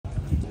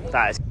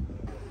That is.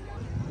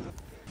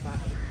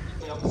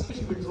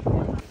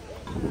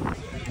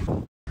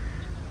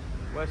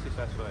 Where's his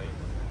best way?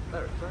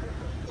 There it's right.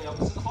 Now,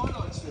 this is the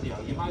highlights video.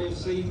 You may have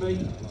seen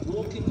me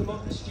walking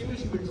amongst you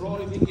as you were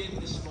driving in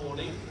this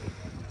morning.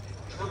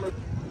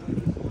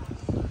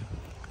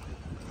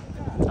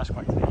 That's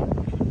quite clean.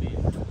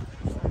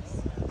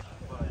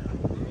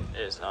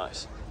 It is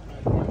nice.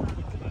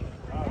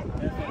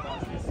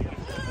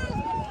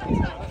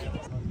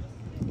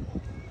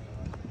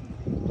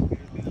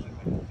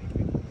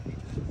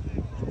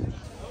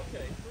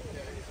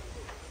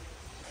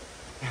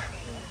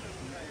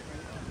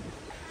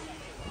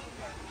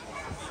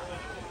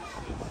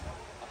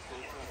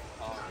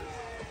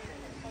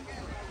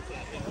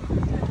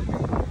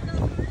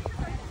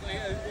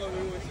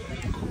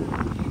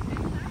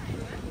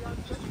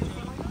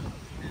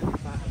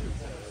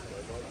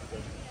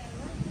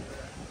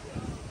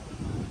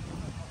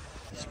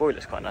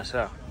 Spoiler's quite nice as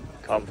well.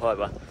 Carbon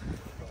fibre.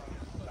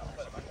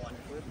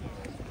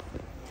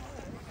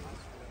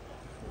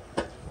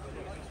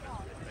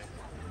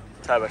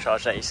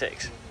 Turbocharged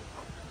 86.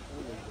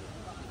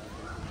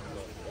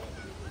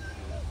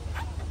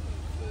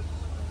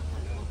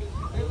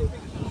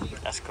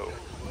 That's cool.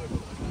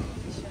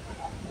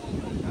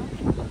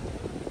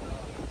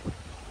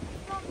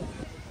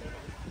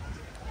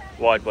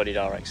 Wide-bodied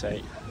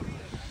RX-8.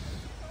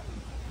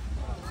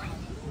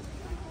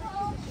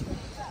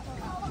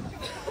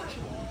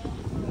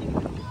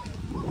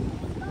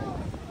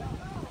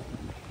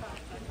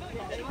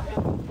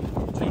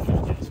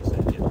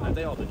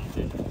 They are the new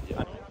thing. Yeah.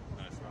 No,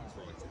 it's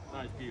right. No,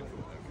 it's beautiful.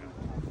 Okay.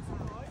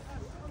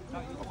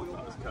 That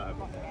was curved.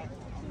 Yeah.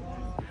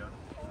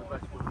 The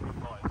best would be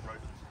fine.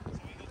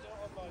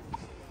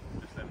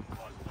 Just them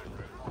fine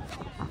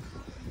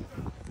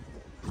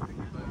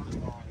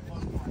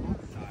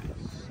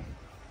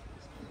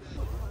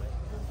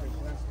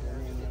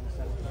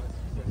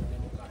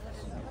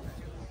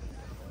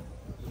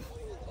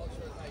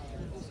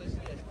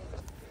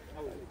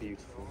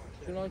beautiful.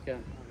 Do you like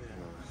it?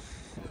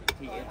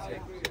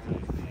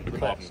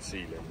 Carbon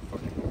ceiling.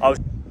 I was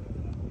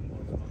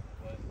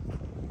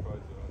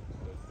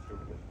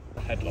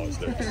the headlights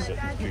look sick.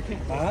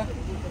 Huh?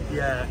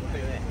 Yeah.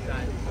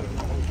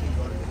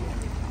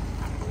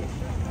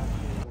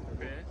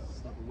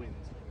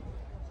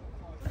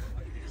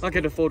 I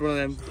could afford one of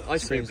them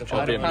ice creams if I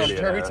had a pound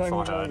every time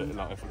we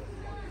go.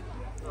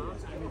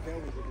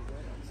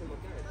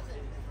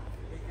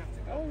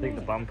 I think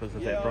the bumper's a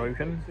bit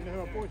broken.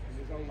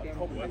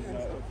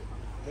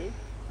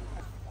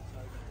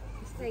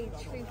 Stay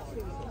true to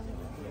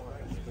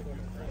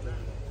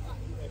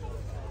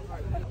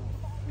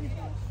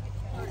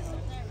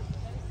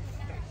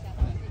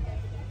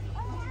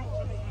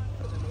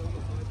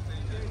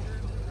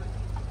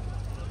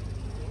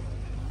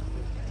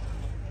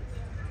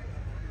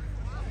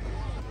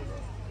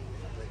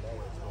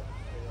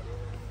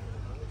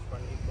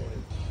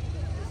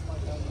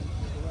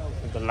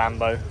the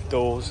Lambo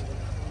doors.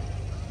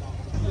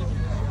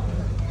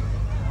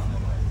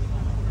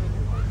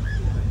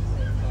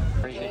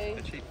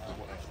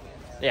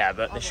 Yeah,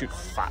 but they shoot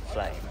fat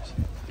flames.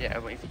 Yeah,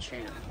 but if you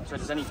tune it. So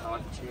does any car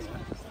tune it?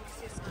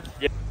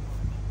 Yeah.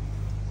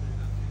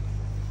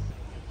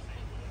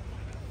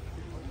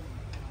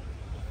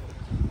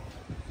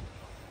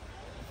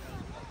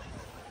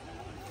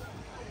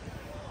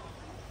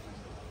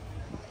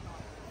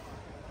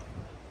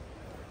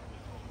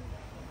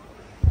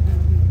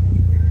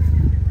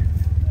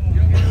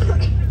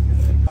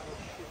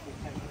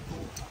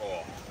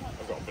 Oh,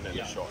 I've got a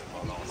vanilla shot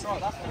in my last. Right,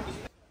 that's one.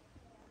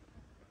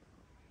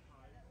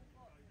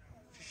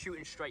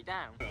 Shooting straight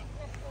down. That's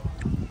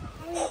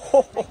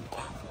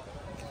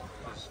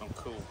some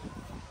cool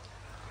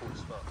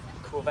stuff.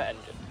 Corvette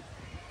engine.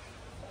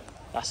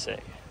 That's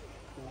sick.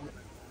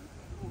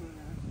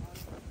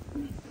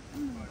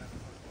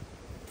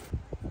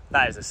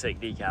 That is a sick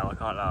decal, I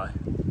can't lie.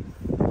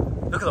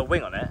 Look at the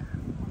wing on it.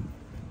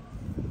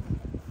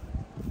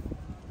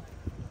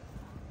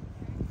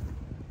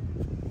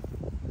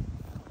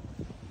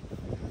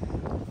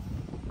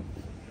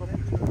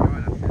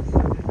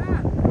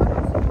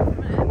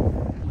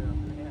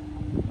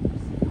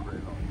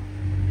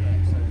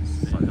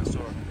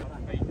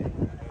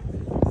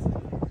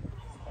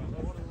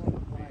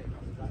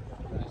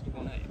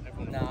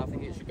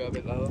 Go a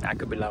bit lower. That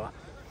could be lower.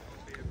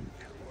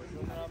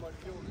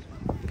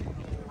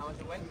 How much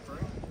it went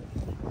through?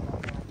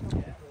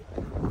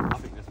 I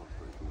think this one's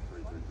pretty cool.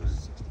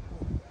 360.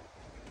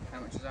 How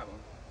much is that one?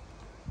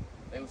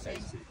 They all say.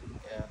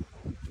 Yeah.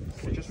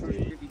 So just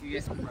really.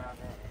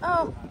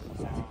 Oh.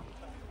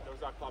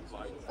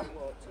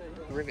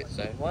 Rivets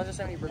though. Why are there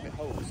so many rivet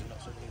holes and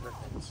not so many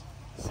rivets?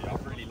 See, I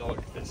really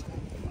like this.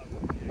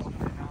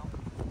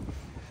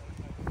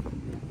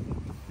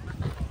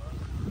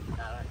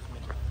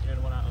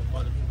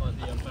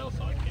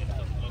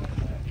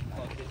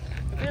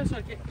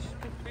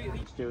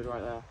 Steward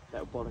right there,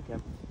 that'll bollock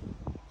him.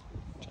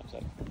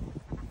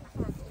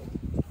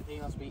 He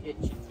must be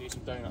itching to do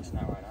some donuts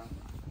now, right now.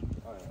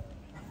 Oh,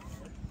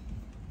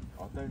 yeah.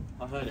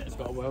 I heard it. It's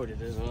got a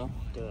welded as well.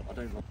 Good. I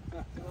don't.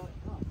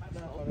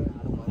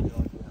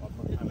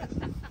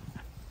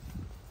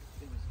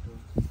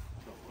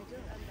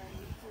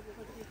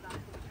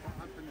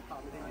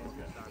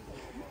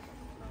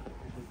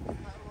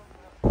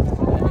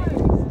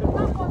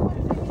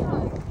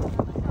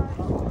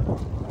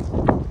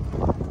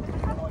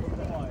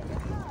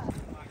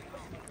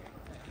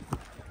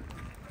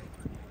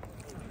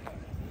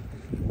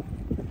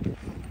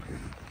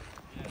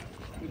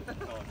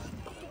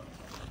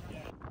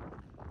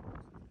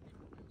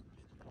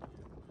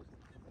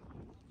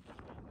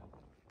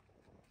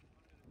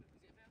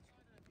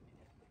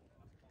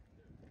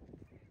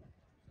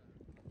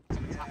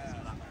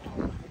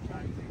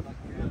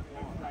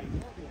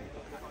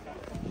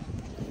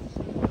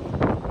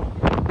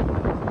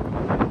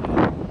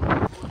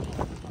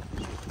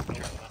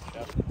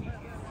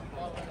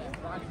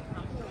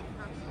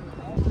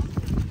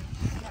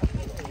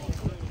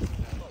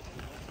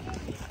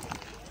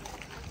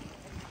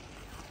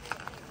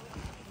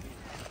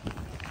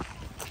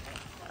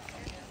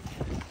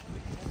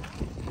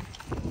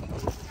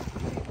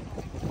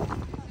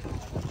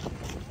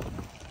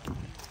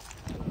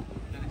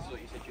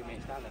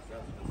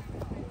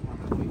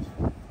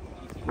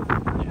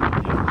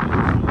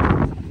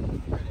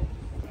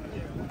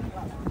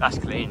 That's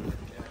clean.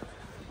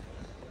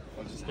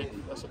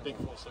 That's a big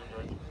full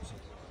cylinder.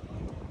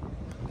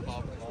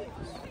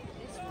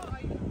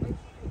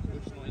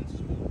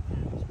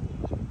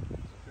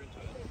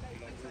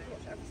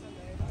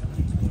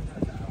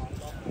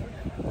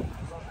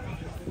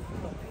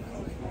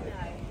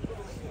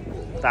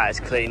 That is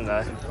clean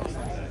though.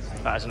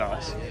 That is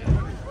nice.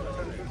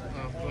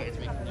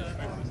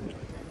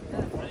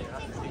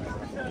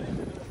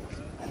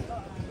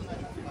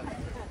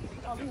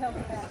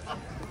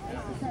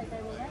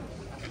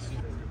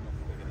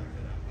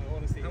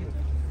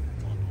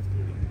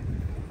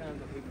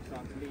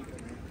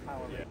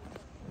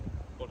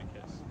 Body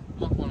kiss.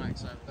 Lock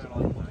 187.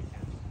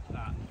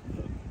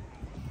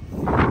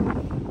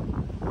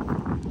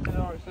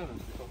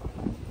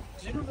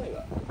 Did you not know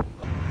that?